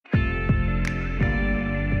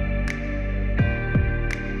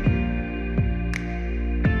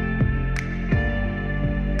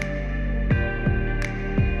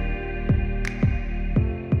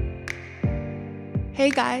Hey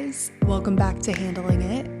guys, welcome back to Handling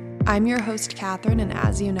It. I'm your host, Catherine, and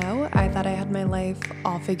as you know, I thought I had my life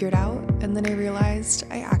all figured out, and then I realized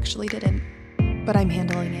I actually didn't. But I'm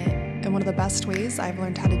handling it, and one of the best ways I've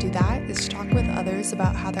learned how to do that is to talk with others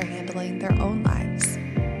about how they're handling their own lives.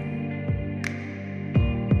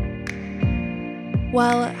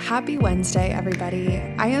 Well, happy Wednesday, everybody.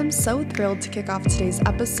 I am so thrilled to kick off today's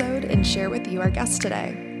episode and share with you our guest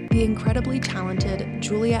today, the incredibly talented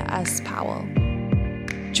Julia S. Powell.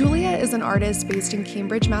 Julia is an artist based in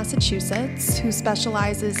Cambridge, Massachusetts, who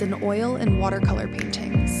specializes in oil and watercolor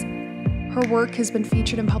paintings. Her work has been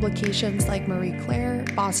featured in publications like Marie Claire,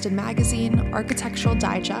 Boston Magazine, Architectural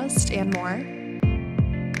Digest, and more.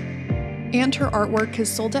 And her artwork has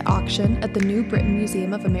sold at auction at the New Britain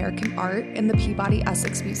Museum of American Art and the Peabody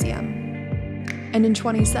Essex Museum. And in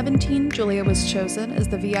 2017, Julia was chosen as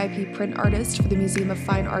the VIP print artist for the Museum of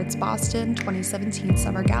Fine Arts Boston 2017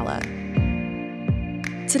 Summer Gala.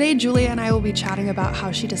 Today, Julia and I will be chatting about how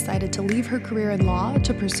she decided to leave her career in law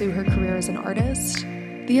to pursue her career as an artist,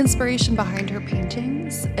 the inspiration behind her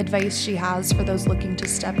paintings, advice she has for those looking to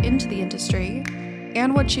step into the industry,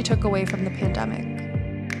 and what she took away from the pandemic.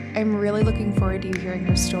 I'm really looking forward to you hearing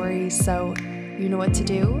her story, so you know what to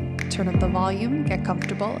do. Turn up the volume, get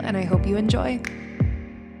comfortable, and I hope you enjoy.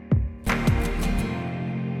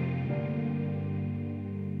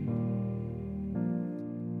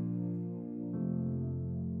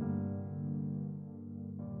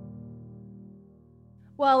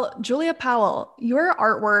 Well, Julia Powell, your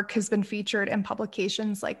artwork has been featured in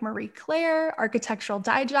publications like Marie Claire, Architectural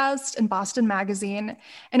Digest, and Boston Magazine,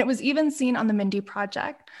 and it was even seen on the Mindy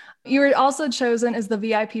Project. You were also chosen as the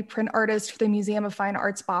VIP print artist for the Museum of Fine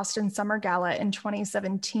Arts Boston Summer Gala in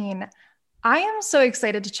 2017. I am so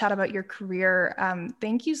excited to chat about your career.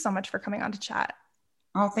 Thank you so much for coming on to chat.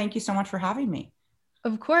 Oh, thank you so much for having me.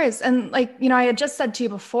 Of course. And I had just said to you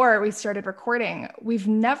before we started recording, we've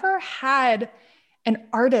never had an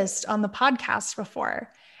artist on the podcast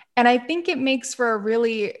before. And I think it makes for a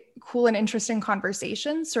really cool and interesting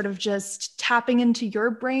conversation, sort of just tapping into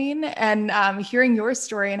your brain and hearing your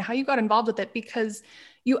story and how you got involved with it, because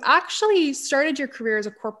you actually started your career as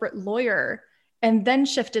a corporate lawyer and then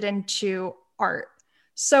shifted into art.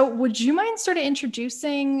 So would you mind sort of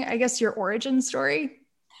introducing, I guess, your origin story?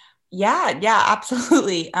 Yeah,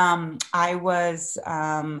 absolutely. I was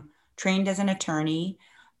trained as an attorney.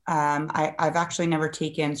 I've actually never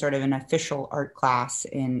taken sort of an official art class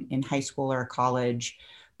in high school or college,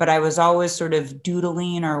 but I was always sort of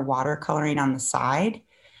doodling or watercoloring on the side.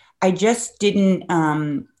 I just didn't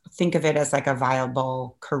think of it as like a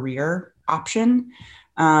viable career option.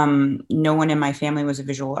 No one in my family was a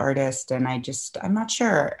visual artist, and I'm not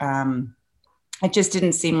sure. It just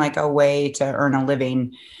didn't seem like a way to earn a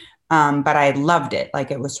living. But I loved it.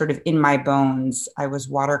 Like, it was sort of in my bones. I was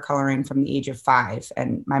watercoloring from the age of 5,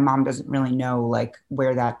 and my mom doesn't really know like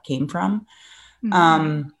where that came from.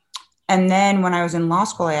 Mm-hmm. And then when I was in law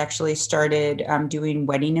school, I actually started doing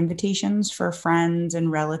wedding invitations for friends and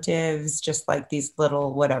relatives, just like these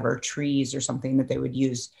little whatever trees or something that they would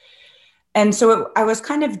use. And so I was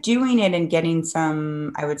kind of doing it and getting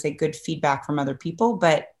some, I would say, good feedback from other people.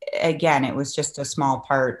 But again, it was just a small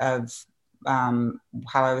part of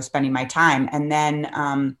how I was spending my time. And then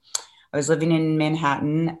I was living in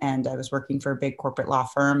Manhattan, and I was working for a big corporate law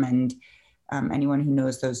firm. And anyone who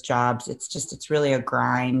knows those jobs, it's really a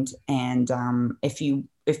grind. And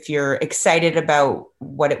if you're excited about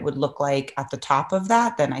what it would look like at the top of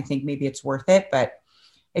that, then I think maybe it's worth it. But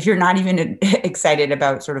if you're not even excited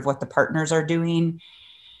about sort of what the partners are doing,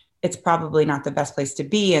 it's probably not the best place to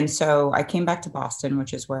be. And so I came back to Boston,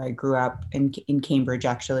 which is where I grew up in Cambridge,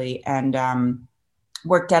 actually, and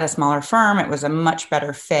worked at a smaller firm. It was a much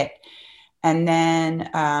better fit. And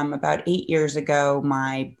then about 8 years ago,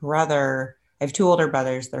 my brother, I have 2 older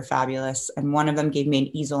brothers, they're fabulous. And one of them gave me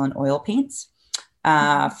an easel and oil paints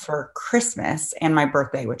for Christmas and my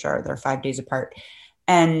birthday, they're 5 days apart.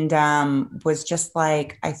 And was just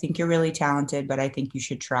like, I think you're really talented, but I think you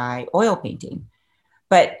should try oil painting.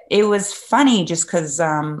 But it was funny just because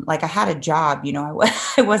like I had a job,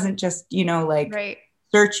 I wasn't just, Right.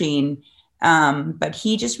 searching. But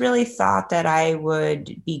he just really thought that I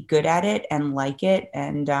would be good at it and like it.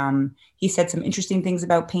 And he said some interesting things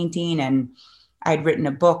about painting, and I'd written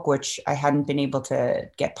a book, which I hadn't been able to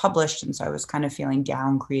get published. And so I was kind of feeling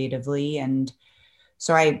down creatively. And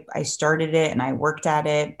so I started it, and I worked at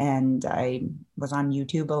it, and I was on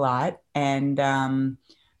YouTube a lot, and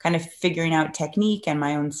kind of figuring out technique and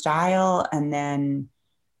my own style. And then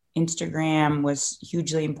Instagram was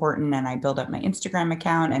hugely important, and I built up my Instagram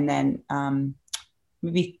account. And then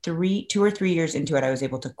maybe 2 or 3 years into it, I was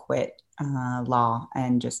able to quit law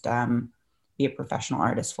and just be a professional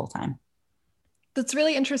artist full time. That's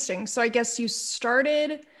really interesting. So I guess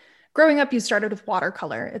growing up, you started with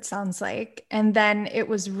watercolor, it sounds like. And then it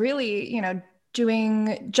was really,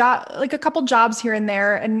 doing like a couple jobs here and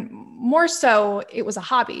there. And more so, it was a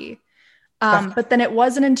hobby. But then it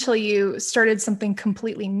wasn't until you started something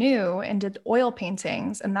completely new and did oil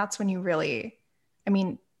paintings. And that's when you really, I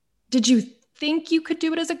mean, did you think you could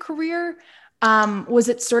do it as a career? Was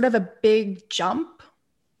it sort of a big jump?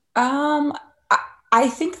 Um, I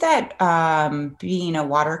think that being a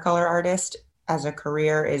watercolor artist as a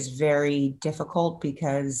career is very difficult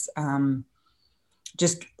because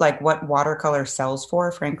just like what watercolor sells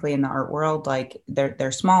for, frankly, in the art world, like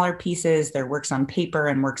they're smaller pieces, they're works on paper,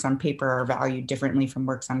 and works on paper are valued differently from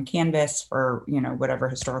works on canvas for, whatever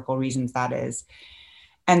historical reasons that is.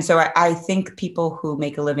 And so I think people who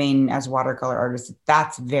make a living as watercolor artists,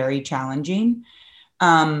 that's very challenging.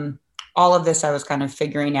 All of this I was kind of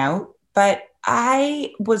figuring out, but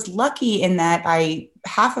I was lucky in that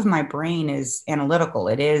half of my brain is analytical.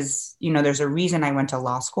 It is, there's a reason I went to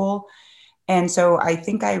law school. And so I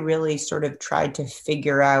think I really sort of tried to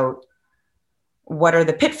figure out what are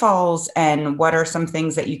the pitfalls and what are some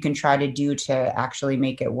things that you can try to do to actually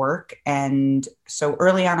make it work. And so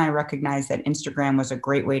early on, I recognized that Instagram was a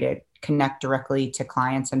great way to connect directly to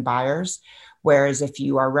clients and buyers. Whereas if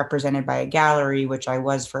you are represented by a gallery, which I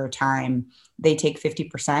was for a time, they take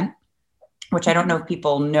 50%, which I don't know if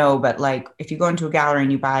people know, but like if you go into a gallery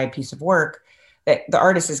and you buy a piece of work, that the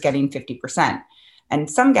artist is getting 50%. And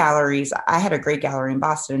some galleries, I had a great gallery in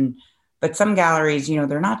Boston, but some galleries,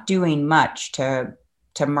 they're not doing much to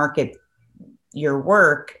market your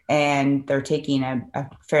work, and they're taking a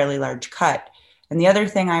fairly large cut. And the other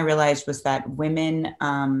thing I realized was that women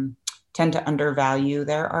tend to undervalue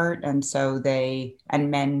their art, and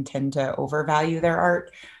men tend to overvalue their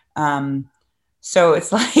art. So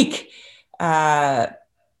it's like,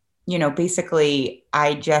 basically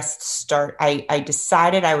I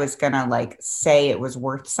decided I was going to like say it was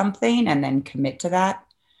worth something and then commit to that.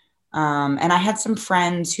 And I had some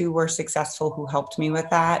friends who were successful who helped me with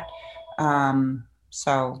that.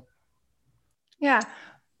 So. Yeah.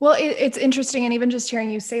 Well, it's interesting. And even just hearing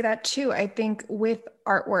you say that too, I think with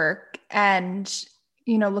artwork and,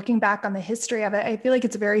 looking back on the history of it, I feel like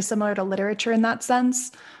it's very similar to literature in that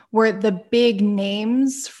sense, where the big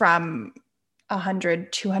names from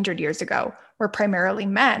 100, 200 years ago were primarily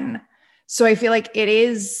men. So I feel like it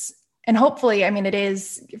is, and hopefully, it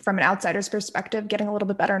is from an outsider's perspective, getting a little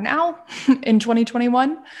bit better now in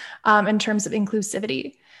 2021 in terms of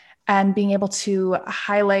inclusivity and being able to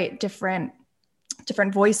highlight different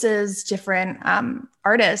voices, different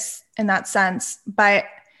artists in that sense. But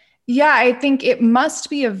yeah, I think it must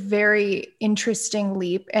be a very interesting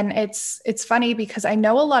leap. And it's funny because I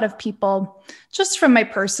know a lot of people just from my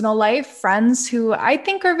personal life, friends who I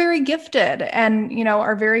think are very gifted and,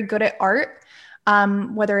 are very good at art,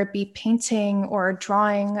 whether it be painting or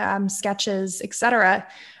drawing, sketches, etc.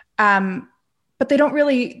 But they don't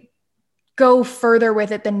really go further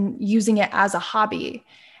with it than using it as a hobby.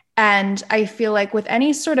 And I feel like with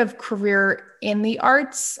any sort of career in the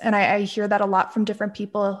arts, and I hear that a lot from different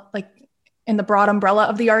people, like in the broad umbrella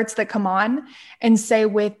of the arts that come on and say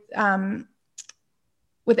with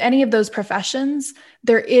any of those professions,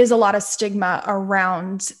 there is a lot of stigma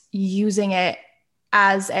around using it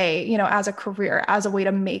as as a career, as a way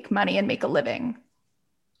to make money and make a living.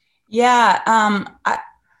 Yeah. I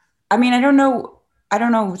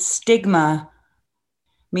don't know stigma.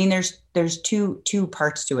 There's two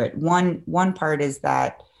parts to it. One part is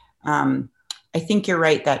that I think you're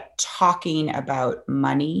right that talking about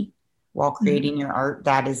money while creating your art,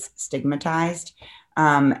 that is stigmatized.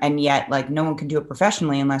 And yet, like, no one can do it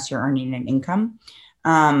professionally unless you're earning an income.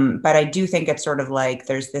 But I do think it's sort of like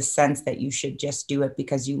there's this sense that you should just do it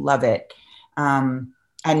because you love it, and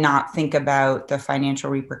not think about the financial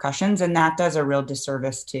repercussions. And that does a real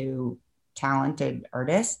disservice to talented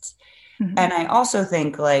artists. Mm-hmm. And I also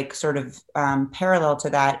think like sort of parallel to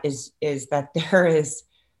that is that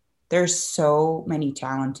there's so many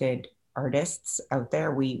talented artists out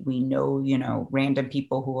there. We know, random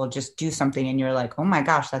people who will just do something and you're like, oh my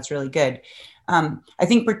gosh, that's really good. I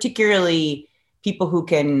think particularly people who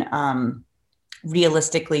can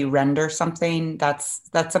realistically render something, that's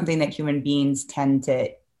something that human beings tend to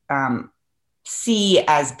see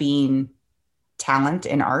as being talent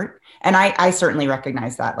in art. And I certainly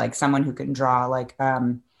recognize that, like someone who can draw like a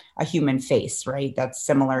human face, right? That's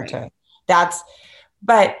similar to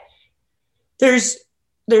but there's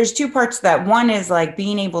there's two parts to that. One is like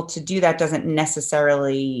being able to do that doesn't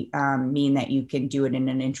necessarily mean that you can do it in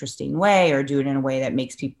an interesting way or do it in a way that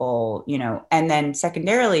makes people, and then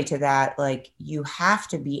secondarily to that, like you have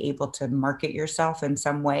to be able to market yourself in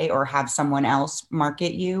some way or have someone else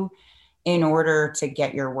market you in order to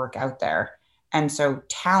get your work out there. And so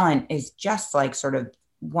talent is just like sort of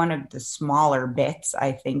one of the smaller bits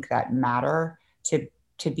I think that matter to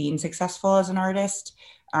being successful as an artist.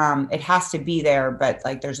 It has to be there, but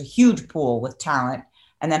like there's a huge pool with talent.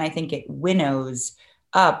 And then I think it winnows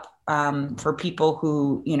up for people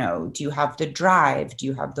who, do you have the drive? Do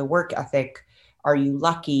you have the work ethic? Are you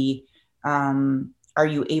lucky? Are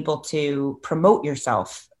you able to promote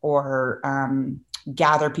yourself or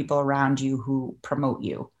gather people around you who promote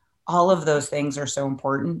you? All of those things are so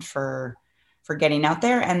important for getting out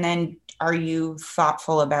there. And then are you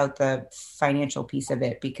thoughtful about the financial piece of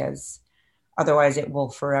it? Because otherwise it will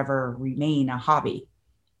forever remain a hobby.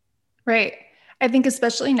 Right. I think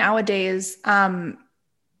especially nowadays,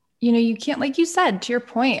 you can't, like you said, to your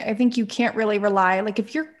point, I think you can't really rely, like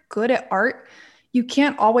if you're good at art, you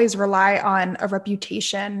can't always rely on a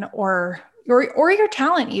reputation or your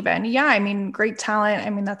talent even. Yeah. I mean, great talent. I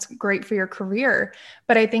mean, that's great for your career,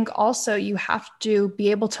 but I think also you have to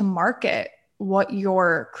be able to market what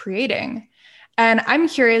you're creating. And I'm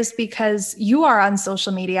curious because you are on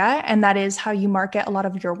social media and that is how you market a lot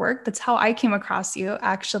of your work. That's how I came across you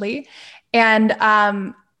actually. And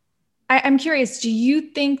I'm curious, do you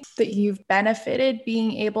think that you've benefited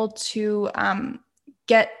being able to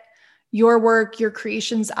get your work, your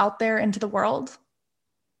creations out there into the world?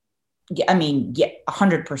 Yeah, I mean, yeah,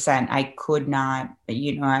 100%. I could not,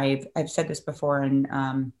 I've said this before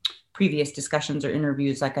in previous discussions or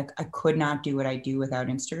interviews, like I could not do what I do without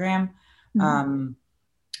Instagram. Mm-hmm.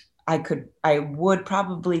 I would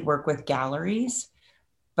probably work with galleries,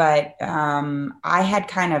 but I had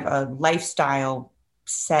kind of a lifestyle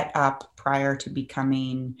set up prior to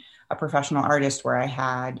becoming a professional artist where I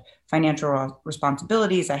had financial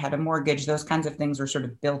responsibilities, I had a mortgage, those kinds of things were sort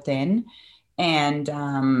of built in. And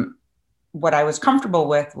what I was comfortable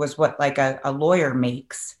with was what like a lawyer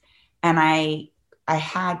makes. And I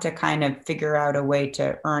had to kind of figure out a way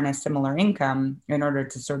to earn a similar income in order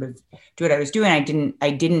to sort of do what I was doing. I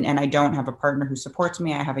didn't, and I don't have a partner who supports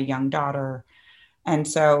me. I have a young daughter. And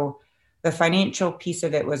so the financial piece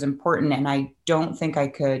of it was important. And I don't think I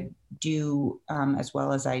could do as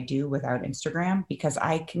well as I do without Instagram because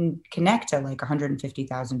I can connect to like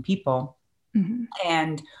 150,000 people. Mm-hmm.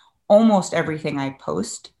 And almost everything I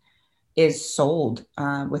post is sold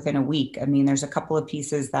within a week. I mean, there's a couple of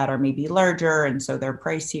pieces that are maybe larger and so they're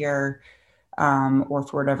pricier or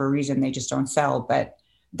for whatever reason, they just don't sell. But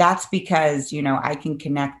that's because, I can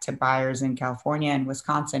connect to buyers in California and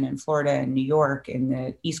Wisconsin and Florida and New York and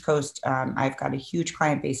the East Coast. I've got a huge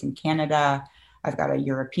client base in Canada. I've got a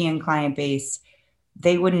European client base.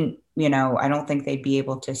 They wouldn't, I don't think they'd be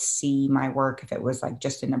able to see my work if it was like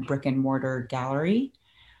just in a brick and mortar gallery.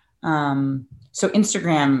 So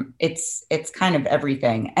Instagram, it's kind of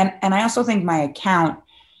everything. And I also think my account,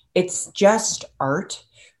 it's just art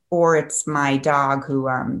or it's my dog who,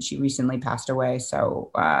 she recently passed away.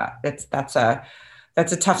 So, that's a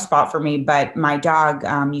tough spot for me, but my dog,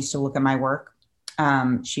 used to look at my work.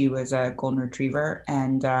 She was a golden retriever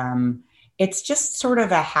and, it's just sort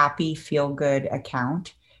of a happy, feel good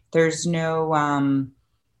account. There's no,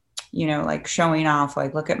 like showing off,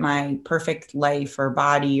 like, look at my perfect life or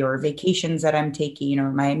body or vacations that I'm taking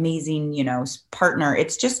or my amazing, partner.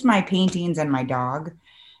 It's just my paintings and my dog.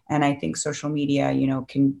 And I think social media,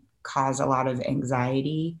 can cause a lot of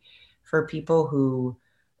anxiety for people who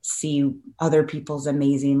see other people's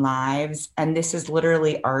amazing lives. And this is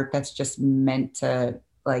literally art that's just meant to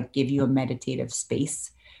like give you a meditative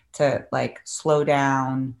space to like slow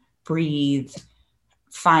down, breathe,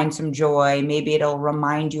 find some joy. Maybe it'll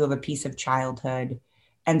remind you of a piece of childhood.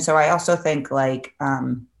 And so I also think like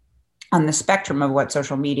on the spectrum of what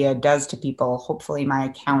social media does to people, hopefully my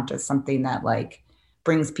account is something that like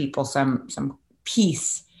brings people some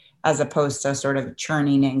peace as opposed to sort of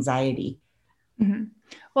churning anxiety. Mm-hmm.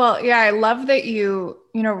 Well, yeah, I love that you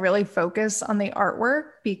really focus on the artwork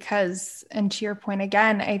because, and to your point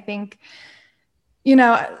again, I think,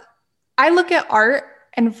 I look at art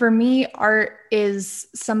and for me, art is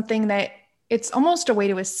something that it's almost a way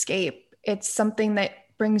to escape. It's something that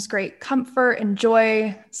brings great comfort and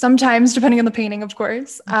joy, sometimes depending on the painting, of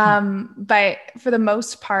course. Mm-hmm. But for the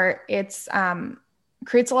most part, it's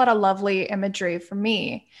creates a lot of lovely imagery for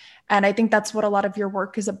me. And I think that's what a lot of your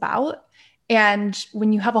work is about. And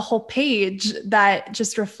when you have a whole page that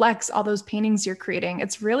just reflects all those paintings you're creating,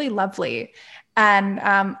 it's really lovely. And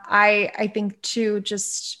I think too,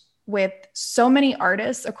 just with so many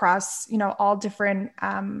artists across, all different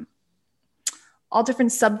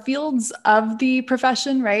subfields of the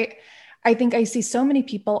profession, right? I think I see so many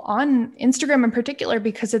people on Instagram in particular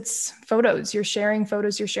because it's photos, you're sharing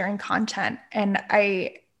content. And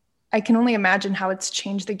I can only imagine how it's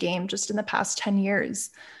changed the game just in the past 10 years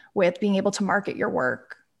with being able to market your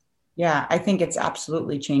work. Yeah, I think it's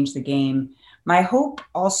absolutely changed the game. My hope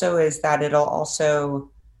also is that it'll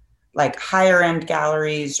also, like, higher end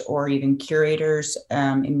galleries or even curators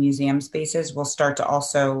in museum spaces will start to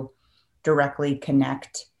also directly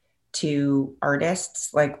connect to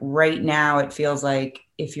artists. Like right now, it feels like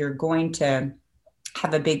if you're going to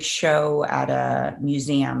have a big show at a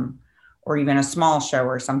museum or even a small show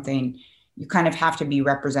or something, you kind of have to be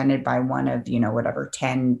represented by one of, whatever,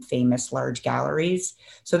 10 famous large galleries.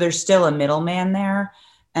 So there's still a middleman there.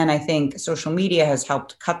 And I think social media has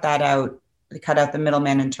helped cut out the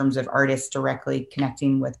middleman in terms of artists directly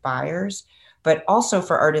connecting with buyers, but also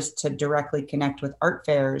for artists to directly connect with art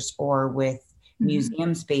fairs or with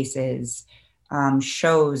museum spaces,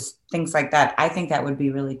 shows, things like that. I think that would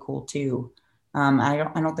be really cool too. I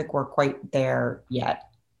don't think we're quite there yet.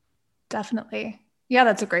 Definitely. Yeah,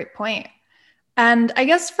 that's a great point. And I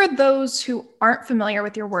guess for those who aren't familiar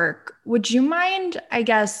with your work, would you mind, I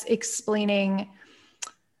guess, explaining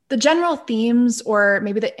the general themes or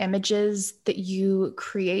maybe the images that you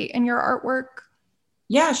create in your artwork?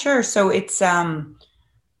 Yeah, sure. So it's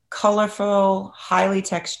colorful, highly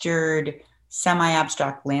textured,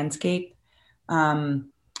 semi-abstract landscape.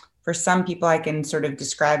 For some people, I can sort of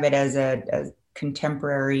describe it as a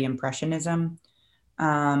contemporary impressionism.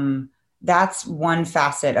 That's one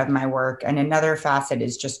facet of my work. And another facet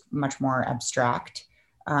is just much more abstract.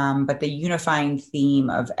 But the unifying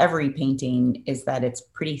theme of every painting is that it's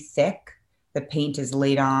pretty thick. The paint is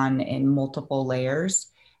laid on in multiple layers.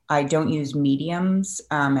 I don't use mediums.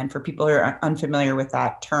 And for people who are unfamiliar with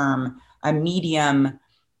that term, a medium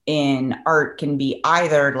in art can be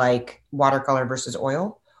either like watercolor versus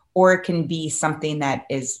oil, or it can be something that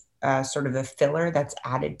is sort of a filler that's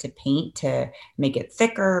added to paint to make it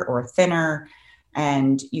thicker or thinner.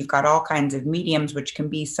 And you've got all kinds of mediums, which can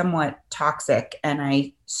be somewhat toxic. And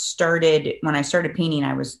when I started painting,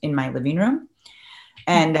 I was in my living room.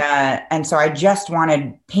 And so I just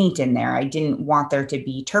wanted paint in there. I didn't want there to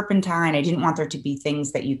be turpentine. I didn't want there to be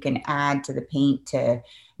things that you can add to the paint to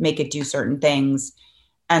make it do certain things.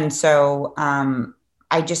 And so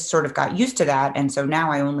I just sort of got used to that. And so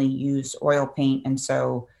now I only use oil paint. And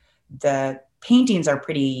so the paintings are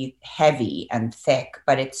pretty heavy and thick,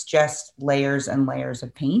 but it's just layers and layers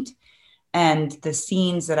of paint. And the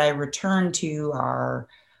scenes that I return to are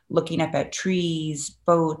looking up at trees,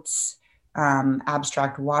 boats,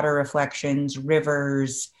 abstract water reflections,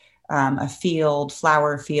 rivers, a field,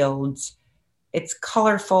 flower fields. It's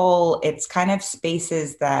colorful. It's kind of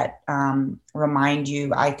spaces that remind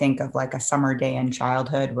you, I think, of like a summer day in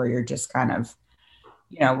childhood where you're just kind of,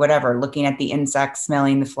 whatever, looking at the insects,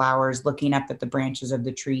 smelling the flowers, looking up at the branches of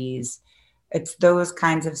the trees. It's those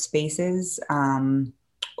kinds of spaces,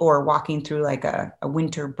 or walking through like a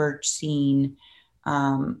winter birch scene,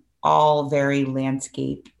 all very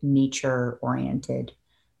landscape, nature oriented.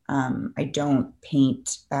 I don't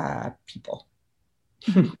paint people.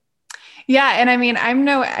 Yeah. And I mean,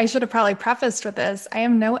 I should have probably prefaced with this. I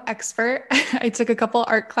am no expert. I took a couple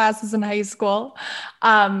art classes in high school.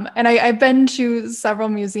 And I've been to several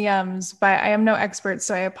museums, but I am no expert.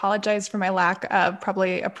 So I apologize for my lack of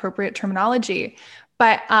probably appropriate terminology.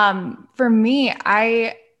 But for me,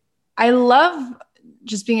 I love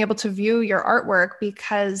just being able to view your artwork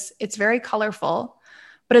because it's very colorful,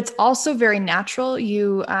 but it's also very natural.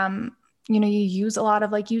 You use a lot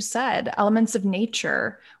of, like you said, elements of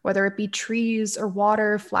nature, whether it be trees or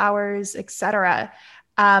water, flowers, etc.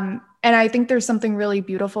 And I think there's something really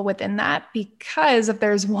beautiful within that, because if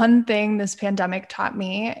there's one thing this pandemic taught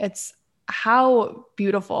me, it's how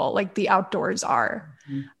beautiful like the outdoors are.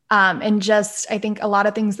 And just, I think a lot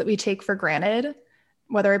of things that we take for granted,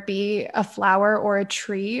 whether it be a flower or a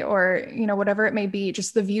tree or, whatever it may be,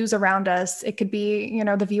 just the views around us. It could be,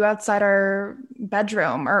 the view outside our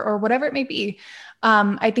bedroom or whatever it may be.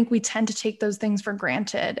 I think we tend to take those things for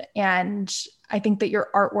granted. And I think that your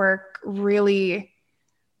artwork really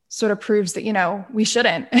sort of proves that, we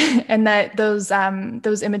shouldn't, and that those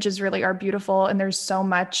images really are beautiful. And there's so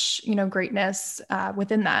much, greatness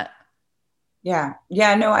within that. Yeah.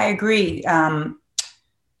 Yeah, no, I agree.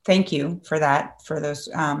 Thank you for that, for those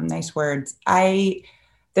nice words. I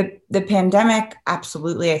The pandemic,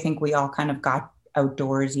 absolutely. I think we all kind of got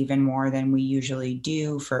outdoors even more than we usually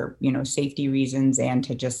do for, safety reasons and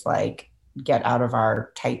to just like get out of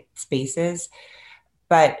our tight spaces.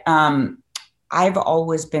 But I've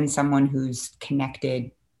always been someone who's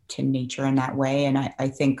connected to nature in that way. And I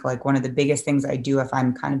think like one of the biggest things I do if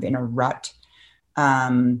I'm kind of in a rut,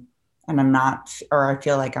 um, and I'm not, or I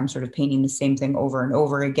feel like I'm sort of painting the same thing over and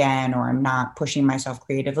over again, or I'm not pushing myself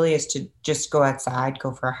creatively, is to just go outside,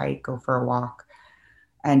 go for a hike, go for a walk,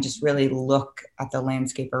 and just really look at the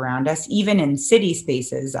landscape around us. Even in city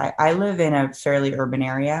spaces, I live in a fairly urban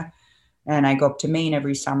area, and I go up to Maine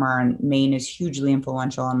every summer, and Maine is hugely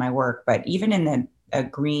influential in my work. But even in a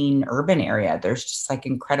green urban area, there's just like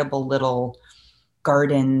incredible little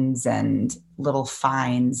gardens and little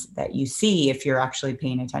finds that you see if you're actually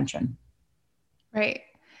paying attention. Right.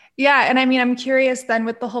 Yeah. And I mean, I'm curious then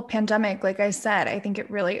with the whole pandemic, like I said, I think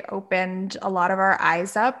it really opened a lot of our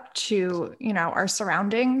eyes up to, our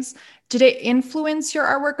surroundings. Did it influence your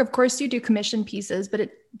artwork? Of course you do commission pieces,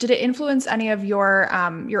 but did it influence any of your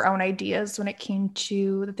own ideas when it came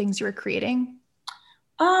to the things you were creating?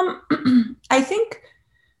 I think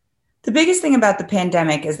the biggest thing about the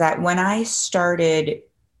pandemic is that when I started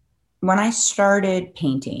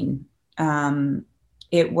painting,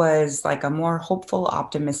 it was like a more hopeful,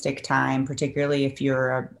 optimistic time, particularly if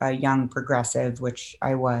you're a young progressive, which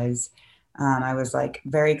I was. I was like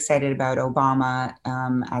very excited about Obama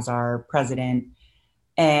as our president.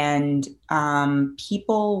 And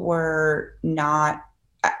people were not,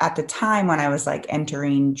 at the time when I was like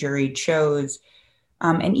entering juried shows,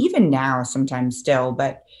 and even now, sometimes still,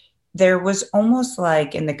 but there was almost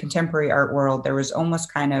like in the contemporary art world, there was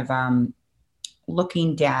almost kind of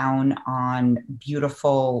looking down on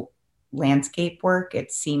beautiful landscape work.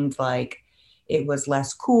 It seemed like it was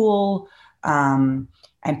less cool. And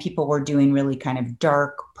people were doing really kind of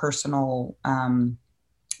dark, personal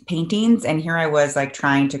paintings. And here I was like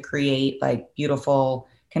trying to create like beautiful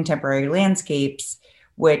contemporary landscapes,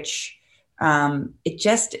 which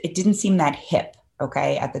it didn't seem that hip,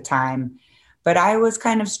 okay, at the time. But I was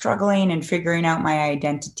kind of struggling and figuring out my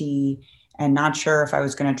identity and not sure if I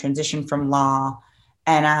was going to transition from law.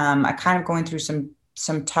 And I kind of going through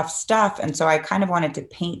some tough stuff. And so I kind of wanted to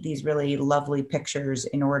paint these really lovely pictures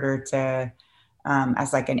in order to,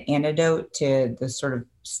 as like an antidote to the sort of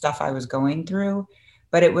stuff I was going through.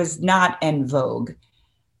 But it was not en vogue.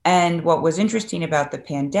 And what was interesting about the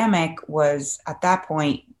pandemic was at that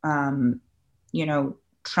point,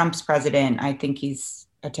 Trump's president. I think he's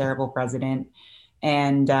a terrible president,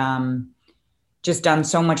 and just done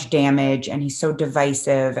so much damage, and he's so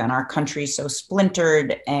divisive, and our country's so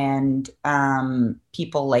splintered, and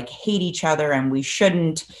people like hate each other, and we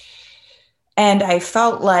shouldn't. And I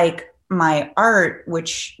felt like my art,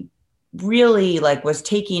 which really like was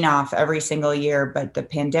taking off every single year, but the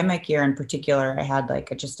pandemic year in particular, I had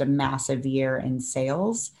like just a massive year in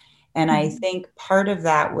sales. And I think part of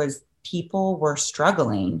that was people were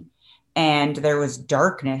struggling, and there was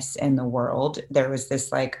darkness in the world. There was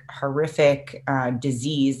this like horrific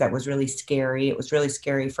disease that was really scary. It was really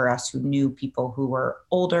scary for us who knew people who were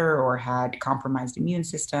older or had compromised immune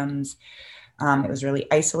systems. It was really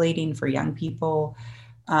isolating for young people.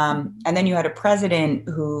 And then you had a president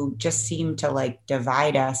who just seemed to like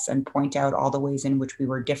divide us and point out all the ways in which we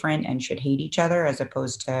were different and should hate each other, as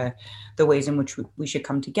opposed to the ways in which we should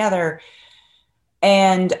come together.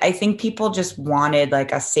 And I think people just wanted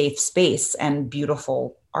like a safe space and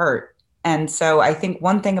beautiful art. And so I think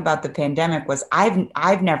one thing about the pandemic was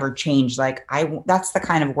I've never changed. Like that's the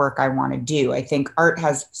kind of work I want to do. I think art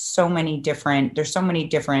has there's so many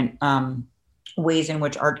different ways in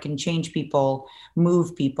which art can change people,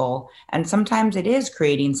 move people. And sometimes it is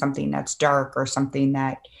creating something that's dark or something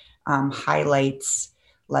that highlights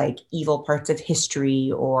like evil parts of history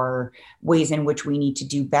or ways in which we need to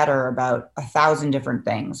do better about 1,000 different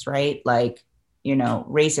things, right? Like,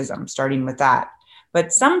 racism, starting with that.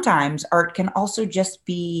 But sometimes art can also just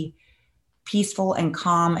be peaceful and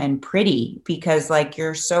calm and pretty because like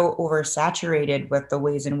you're so oversaturated with the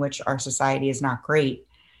ways in which our society is not great.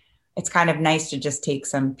 It's kind of nice to just take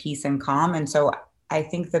some peace and calm. And so I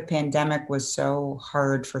think the pandemic was so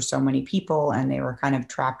hard for so many people, and they were kind of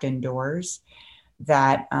trapped indoors,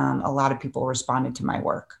 that a lot of people responded to my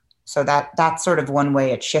work. So that's sort of one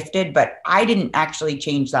way it shifted, but I didn't actually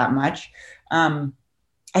change that much.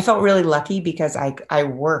 I felt really lucky because I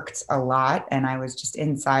worked a lot, and I was just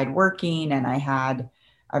inside working, and I had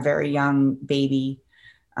a very young baby.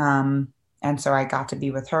 And so I got to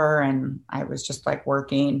be with her, and I was just like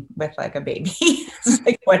working with like a baby. It's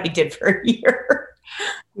like what I did for a year.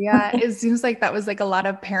 Yeah, it seems like that was like a lot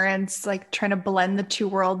of parents like trying to blend the two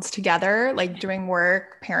worlds together, like doing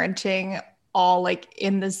work, parenting, all like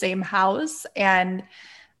in the same house. And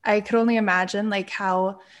I could only imagine like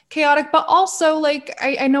how chaotic, but also like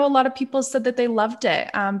I know a lot of people said that they loved it.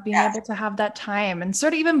 Being Yeah. able to have that time and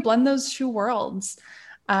sort of even blend those two worlds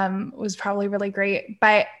was probably really great.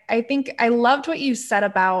 But I think I loved what you said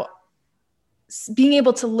about being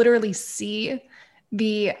able to literally see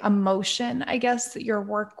the emotion, I guess, that your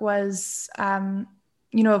work was,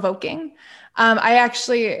 evoking. I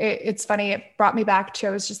actually, it's funny, it brought me back to, I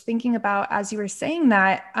was just thinking about as you were saying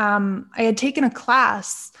that, I had taken a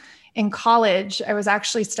class in college. I was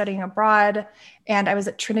actually studying abroad and I was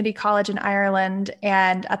at Trinity College in Ireland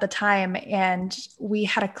and at the time, and we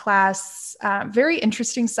had a class, very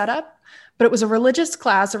interesting setup, but it was a religious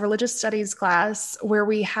class, a religious studies class, where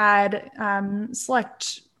we had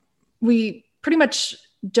we pretty much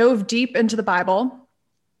dove deep into the Bible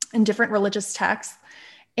and different religious texts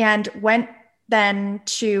and went then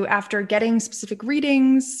to, after getting specific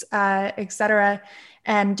readings, et cetera,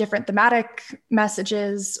 and different thematic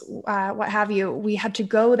messages, what have you, we had to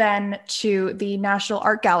go then to the National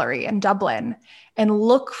Art Gallery in Dublin and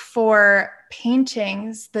look for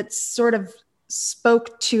paintings that sort of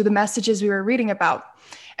spoke to the messages we were reading about.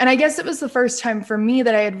 And I guess it was the first time for me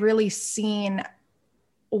that I had really seen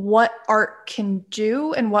what art can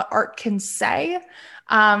do and what art can say.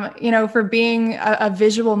 For being a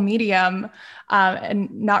visual medium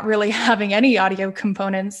and not really having any audio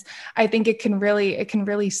components, I think it can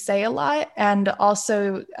really say a lot. And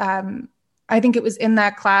also, I think it was in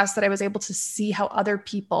that class that I was able to see how other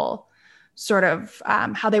people sort of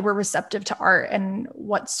how they were receptive to art and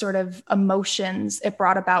what sort of emotions it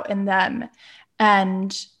brought about in them.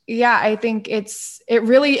 And yeah, I think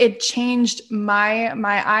it changed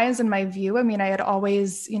my eyes and my view. I mean, I had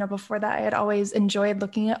always, before that, I had always enjoyed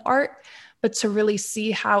looking at art, but to really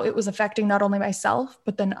see how it was affecting not only myself,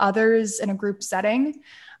 but then others in a group setting,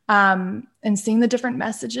 and seeing the different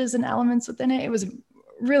messages and elements within it, it was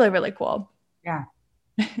really, really cool. Yeah.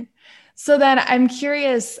 So then I'm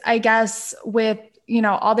curious, I guess, with,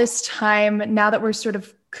 all this time now that we're sort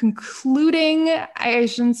of concluding, I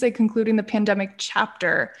shouldn't say concluding the pandemic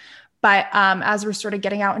chapter, but as we're sort of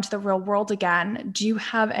getting out into the real world again, do you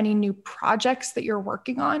have any new projects that you're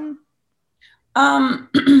working on? Um,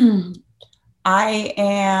 I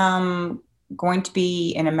am going to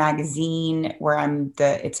be in a magazine where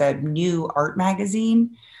it's a new art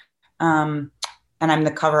magazine. Um, and I'm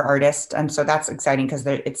the cover artist. And so that's exciting because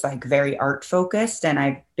it's like very art focused. And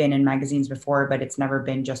I've been in magazines before, but it's never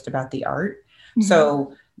been just about the art. Mhm.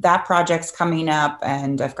 So that project's coming up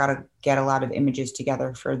and I've got to get a lot of images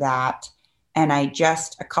together for that. And I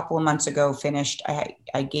just a couple of months ago finished,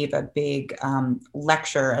 I gave a big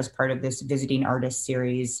lecture as part of this visiting artist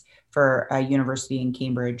series for a university in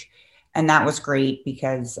Cambridge. And that was great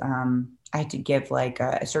because I had to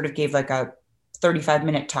I sort of gave like a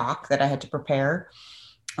 35-minute talk that I had to prepare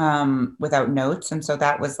without notes. And so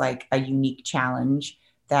that was like a unique challenge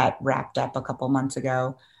that wrapped up a couple months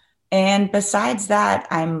ago. And besides that,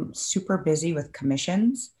 I'm super busy with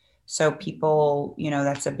commissions. So people,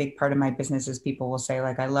 that's a big part of my business is people will say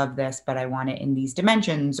like, I love this, but I want it in these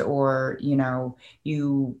dimensions, or,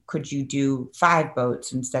 could you do 5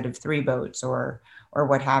 boats instead of 3 boats, or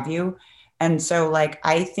what have you. And so like,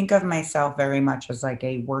 I think of myself very much as like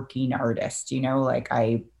a working artist, like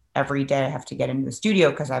every day I have to get into the studio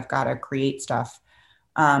because I've got to create stuff.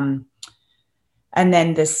 Um, and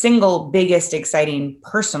then the single biggest exciting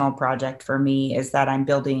personal project for me is that I'm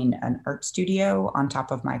building an art studio on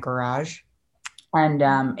top of my garage. And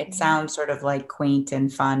it sounds sort of like quaint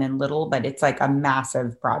and fun and little, but it's like a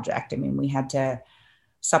massive project. I mean, we had to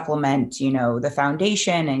supplement, the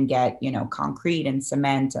foundation and get, concrete and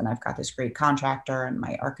cement. And I've got this great contractor, and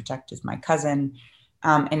my architect is my cousin.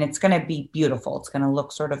 And it's going to be beautiful. It's going to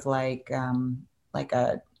look sort of like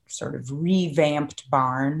a sort of revamped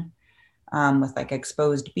barn with like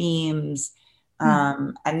exposed beams.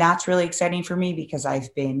 And that's really exciting for me because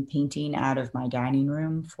I've been painting out of my dining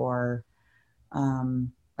room for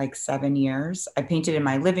like 7 years. I painted in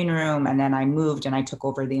my living room, and then I moved and I took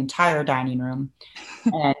over the entire dining room,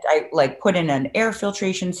 and I like put in an air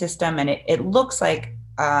filtration system, and it looks like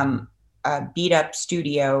a beat up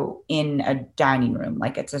studio in a dining room.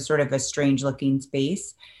 Like it's a sort of a strange looking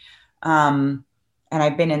space. And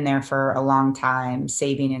I've been in there for a long time,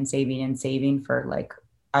 saving and saving and saving for like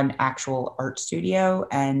an actual art studio.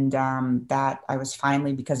 And that I was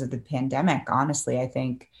finally, because of the pandemic, honestly, I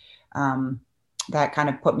think that kind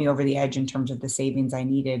of put me over the edge in terms of the savings I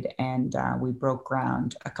needed. And we broke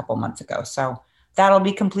ground a couple months ago. So that'll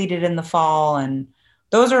be completed in the fall. And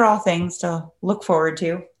those are all things to look forward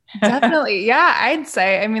to. Definitely. Yeah, I'd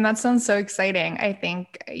say. I mean, that sounds so exciting. I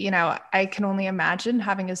think, I can only imagine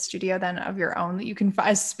having a studio then of your own that you can find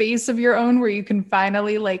a space of your own where you can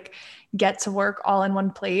finally like get to work all in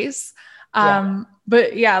one place. Yeah.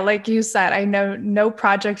 But yeah, like you said, I know no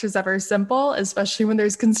project is ever simple, especially when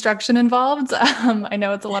there's construction involved. I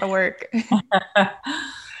know it's a lot of work. Yeah,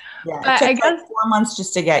 it But took I like guess 4 months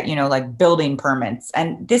just to get, like building permits.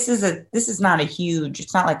 And this is not a huge,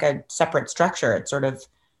 it's not like a separate structure. It's sort of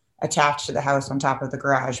attached to the house on top of the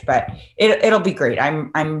garage, but it'll be great.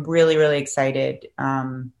 I'm really, really excited.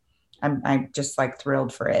 I'm just like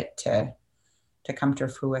thrilled for it to come to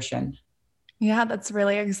fruition. yeah, that's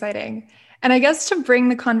really exciting. And I guess to bring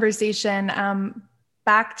the conversation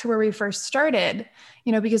back to where we first started,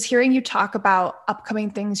 because hearing you talk about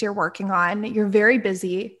upcoming things you're working on, you're very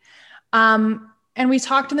busy. And we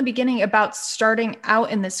talked in the beginning about starting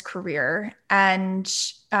out in this career and,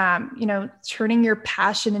 turning your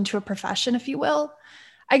passion into a profession, if you will.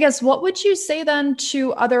 I guess, what would you say then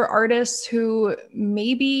to other artists who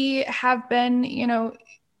maybe have been,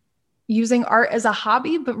 using art as a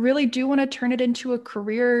hobby, but really do want to turn it into a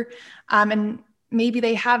career. And maybe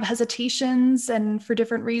they have hesitations and for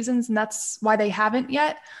different reasons, and that's why they haven't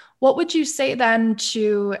yet. What would you say then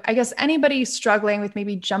to, I guess, anybody struggling with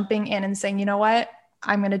maybe jumping in and saying, you know what,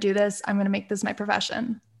 I'm going to do this, I'm going to make this my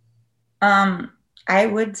profession? I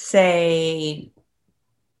would say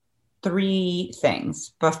three things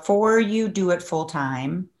before you do it full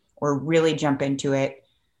time or really jump into it.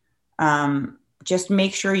 Just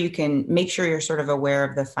make sure you're sort of aware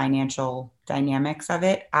of the financial dynamics of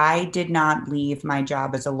it. I did not leave my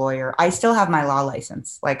job as a lawyer. I still have my law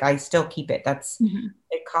license. Like I still keep it.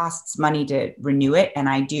 It costs money to renew it. And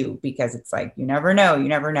I do, because it's like, you never know, you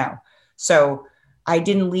never know. So I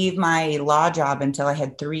didn't leave my law job until I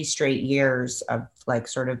had 3 straight years of like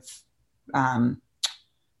sort of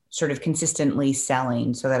consistently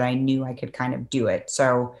selling so that I knew I could kind of do it.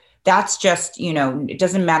 So that's just, it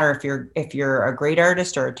doesn't matter if you're a great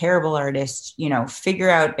artist or a terrible artist,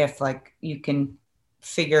 figure out if like you can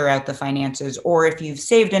figure out the finances, or if you've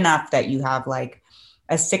saved enough that you have like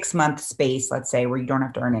a 6-month space, let's say, where you don't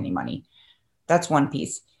have to earn any money. That's one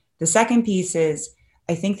piece. The second piece is,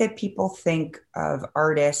 I think that people think of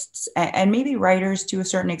artists and maybe writers to a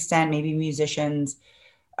certain extent, maybe musicians,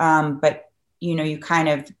 but you kind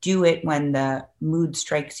of do it when the mood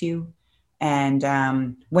strikes you and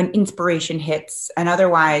when inspiration hits, and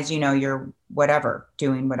otherwise, you're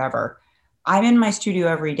doing whatever. I'm in my studio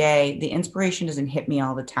every day. The inspiration doesn't hit me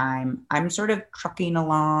all the time. I'm sort of trucking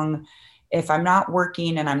along. If I'm not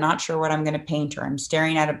working and I'm not sure what I'm going to paint, or I'm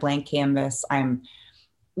staring at a blank canvas, I'm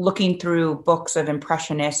looking through books of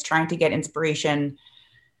impressionists, trying to get inspiration.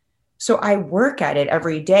 So I work at it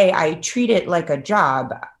every day. I treat it like a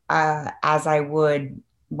job, as I would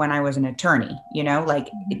when I was an attorney,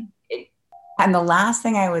 and the last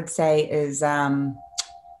thing I would say is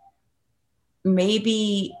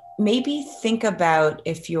maybe think about,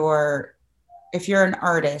 if you're an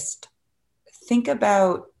artist, think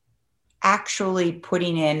about actually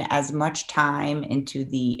putting in as much time into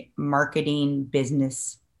the marketing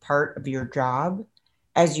business part of your job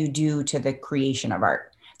as you do to the creation of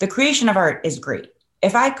art. The creation of art is great.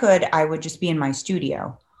 If I could, I would just be in my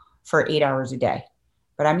studio for 8 hours a day.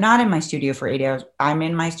 But I'm not in my studio for 8 hours. I'm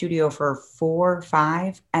in my studio for 4,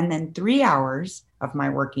 5, and then 3 hours of my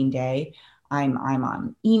working day. I'm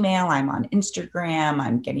on email, I'm on Instagram,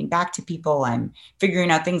 I'm getting back to people, I'm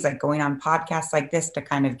figuring out things like going on podcasts like this to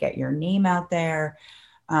kind of get your name out there.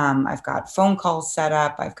 I've got phone calls set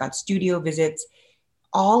up, I've got studio visits,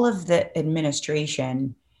 all of the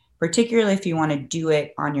administration, particularly if you want to do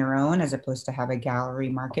it on your own as opposed to have a gallery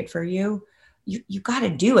market for you. You got to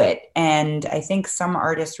do it. And I think some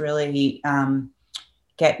artists really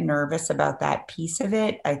get nervous about that piece of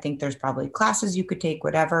it. I think there's probably classes you could take,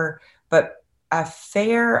 whatever, but a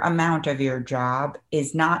fair amount of your job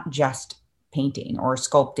is not just painting or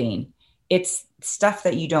sculpting. It's stuff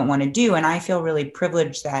that you don't want to do. And I feel really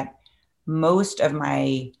privileged that most of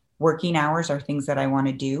my working hours are things that I want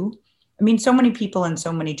to do. I mean, so many people in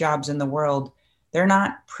so many jobs in the world, they're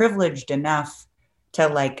not privileged enough to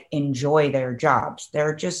like enjoy their jobs.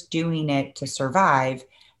 They're just doing it to survive.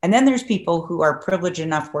 And then there's people who are privileged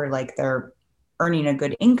enough where like they're earning a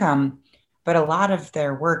good income, but a lot of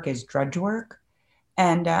their work is drudge work.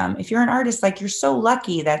 And if you're an artist, like you're so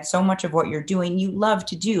lucky that so much of what you're doing, you love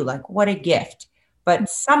to do, like what a gift. But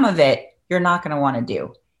some of it you're not going to want to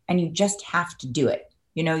do. And you just have to do it.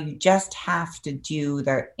 You just have to do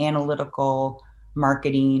the analytical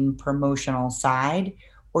marketing promotional side,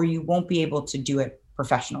 or you won't be able to do it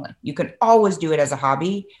professionally. You can always do it as a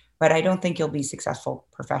hobby, but I don't think you'll be successful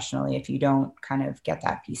professionally if you don't kind of get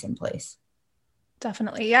that piece in place.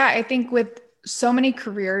 Definitely. Yeah. I think with so many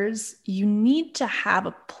careers, you need to have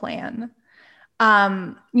a plan.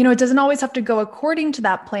 It doesn't always have to go according to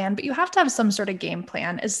that plan, but you have to have some sort of game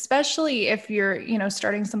plan, especially if you're,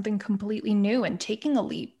 starting something completely new and taking a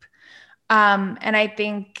leap. And I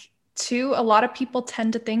think too, a lot of people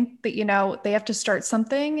tend to think that, they have to start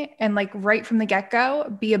something and like right from the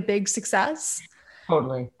get-go, be a big success.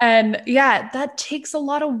 Totally. And yeah, that takes a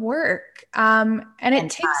lot of work. And it And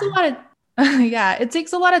takes a time. lot of, yeah, it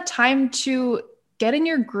takes a lot of time to get in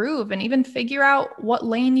your groove and even figure out what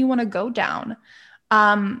lane you want to go down.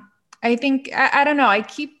 I think, I don't know, I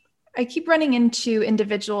keep running into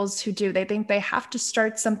individuals who they think they have to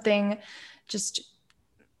start something just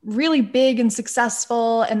really big and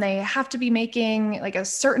successful, and they have to be making like a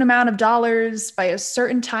certain amount of dollars by a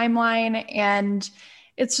certain timeline. And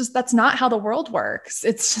it's just, that's not how the world works.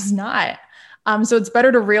 It's just not. So it's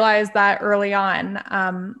better to realize that early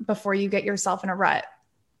on, before you get yourself in a rut.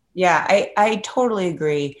 Yeah, I totally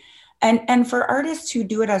agree. And for artists who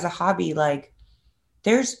do it as a hobby, like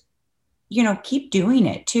there's, keep doing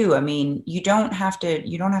it too. I mean, you don't have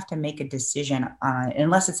to make a decision on it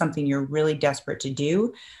unless it's something you're really desperate to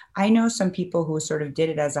do. I know some people who sort of did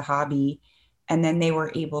it as a hobby and then they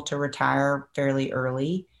were able to retire fairly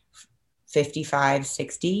early, 55,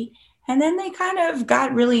 60. And then they kind of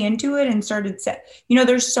got really into it and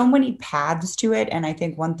there's so many paths to it. And I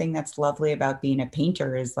think one thing that's lovely about being a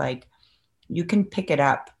painter is like, you can pick it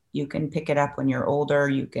up. You can pick it up when you're older.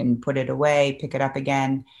 You can put it away, pick it up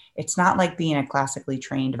again. It's not like being a classically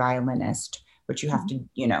trained violinist, which you have to,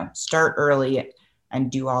 start early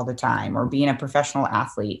and do all the time, or being a professional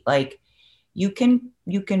athlete. Like you can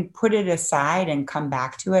put it aside and come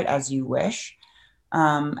back to it as you wish.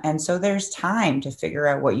 And so there's time to figure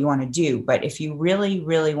out what you want to do. But if you really,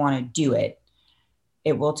 really want to do it,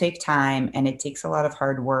 it will take time and it takes a lot of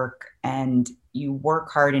hard work, and you work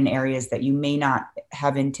hard in areas that you may not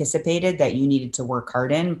have anticipated that you needed to work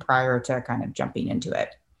hard in prior to kind of jumping into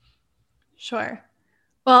it. Sure.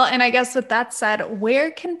 Well, and I guess with that said, where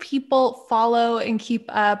can people follow and keep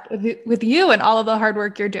up with you and all of the hard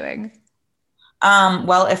work you're doing?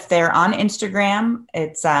 Well, if they're on Instagram,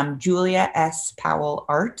 it's Julia S. Powell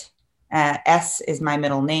Art. S is my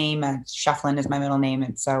middle name. Shufflin is my middle name.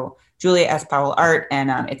 And so Julia S. Powell Art. And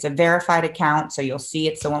it's a verified account. So you'll see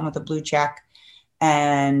it's the one with the blue check.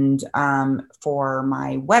 And for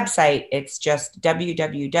my website, it's just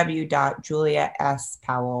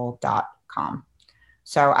www.juliaspowell.com.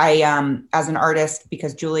 So I, as an artist,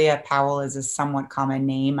 because Julia Powell is a somewhat common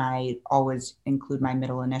name, I always include my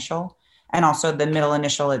middle initial. And also the middle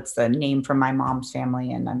initial, it's the name from my mom's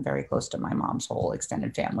family, and I'm very close to my mom's whole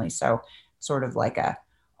extended family. So sort of like a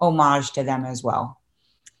homage to them as well.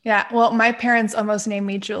 Yeah. Well, my parents almost named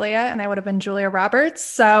me Julia, and I would have been Julia Roberts.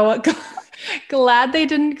 So glad they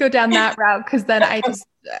didn't go down that route, because then I just,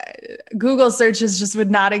 Google searches just would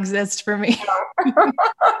not exist for me.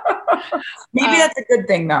 Maybe that's a good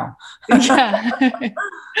thing though. Yeah.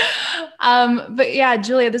 But yeah,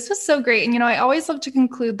 Julia, this was so great. And, I always love to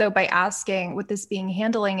conclude though by asking, with this being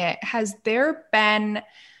handling it, has there been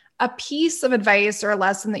a piece of advice or a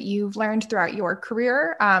lesson that you've learned throughout your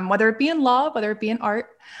career, whether it be in law, whether it be in art,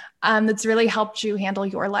 that's really helped you handle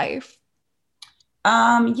your life?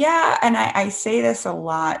 Yeah. And I say this a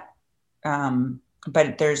lot,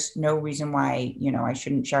 but there's no reason why, I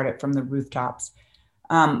shouldn't shout it from the rooftops.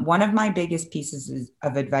 One of my biggest pieces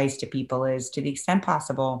of advice to people is, to the extent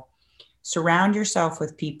possible, surround yourself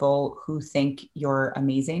with people who think you're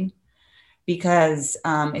amazing. Because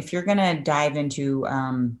if you're going to dive into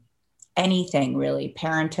anything really,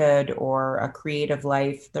 parenthood or a creative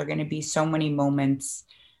life, there are going to be so many moments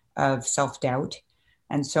of self-doubt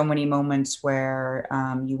and so many moments where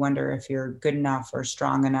you wonder if you're good enough or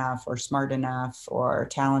strong enough or smart enough or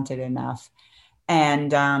talented enough.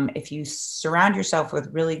 And if you surround yourself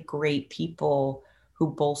with really great people who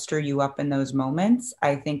bolster you up in those moments,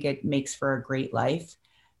 I think it makes for a great life.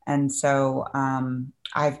 And so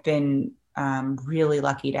I've been really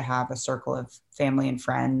lucky to have a circle of family and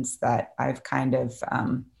friends that I've kind of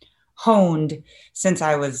honed since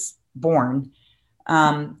I was born.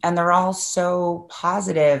 And they're all so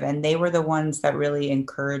positive, and they were the ones that really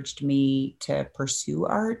encouraged me to pursue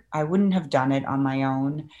art. I wouldn't have done it on my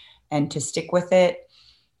own, and to stick with it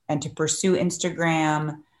and to pursue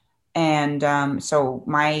Instagram. And so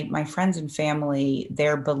my friends and family,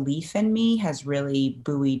 their belief in me has really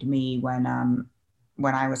buoyed me when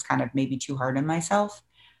I was kind of maybe too hard on myself.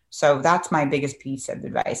 So that's my biggest piece of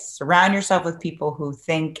advice. Surround yourself with people who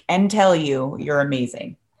think and tell you you're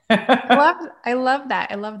amazing. I love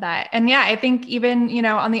that. I love that. And yeah, I think even,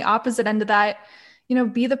 on the opposite end of that,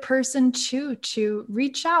 be the person to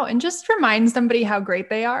reach out and just remind somebody how great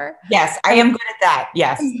they are. Yes, I am good at that.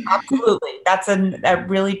 Yes, absolutely. That's a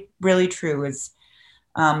really, really true is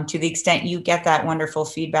to the extent you get that wonderful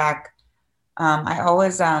feedback. I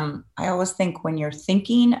always think when you're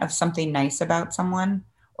thinking of something nice about someone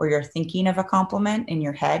or you're thinking of a compliment in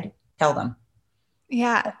your head, tell them.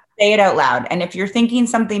 Yeah. Say it out loud. And if you're thinking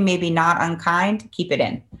something maybe not unkind, keep it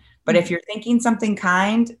in. But if you're thinking something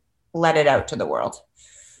kind, let it out to the world.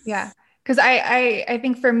 Yeah. Because I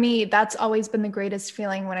think for me, that's always been the greatest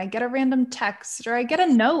feeling when I get a random text or I get a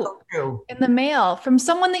note in the mail from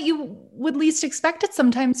someone that you would least expect it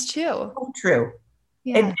sometimes too. So true.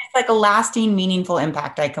 Yeah. It's like a lasting, meaningful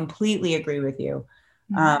impact. I completely agree with you.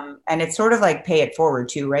 Mm-hmm. And it's sort of like pay it forward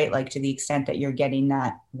too, right? Like to the extent that you're getting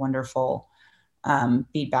that wonderful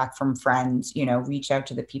feedback from friends, reach out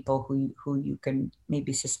to the people who you can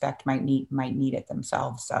maybe suspect might need it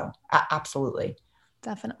themselves. So absolutely.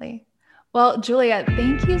 Definitely. Well, Julia,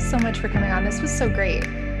 thank you so much for coming on. This was so great.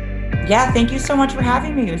 Yeah, thank you so much for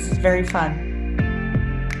having me. This is very fun.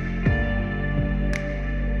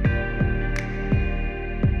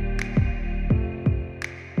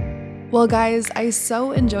 Well, guys, I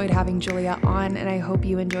so enjoyed having Julia on, and I hope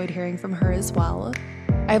you enjoyed hearing from her as well.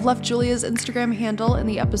 I've left Julia's Instagram handle in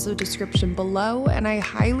the episode description below, and I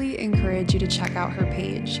highly encourage you to check out her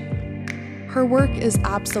page. Her work is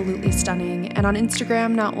absolutely stunning, and on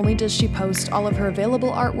Instagram, not only does she post all of her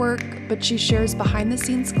available artwork, but she shares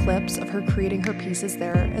behind-the-scenes clips of her creating her pieces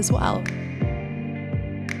there as well.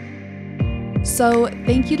 So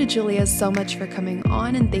thank you to Julia so much for coming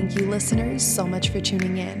on, and thank you listeners so much for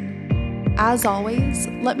tuning in. As always,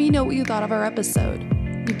 let me know what you thought of our episode.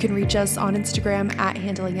 You can reach us on Instagram at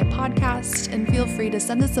Handling It Podcast, and feel free to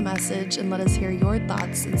send us a message and let us hear your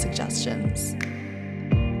thoughts and suggestions.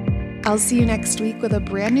 I'll see you next week with a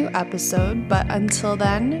brand new episode, but until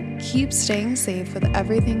then, keep staying safe with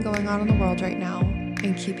everything going on in the world right now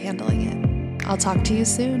and keep handling it. I'll talk to you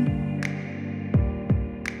soon.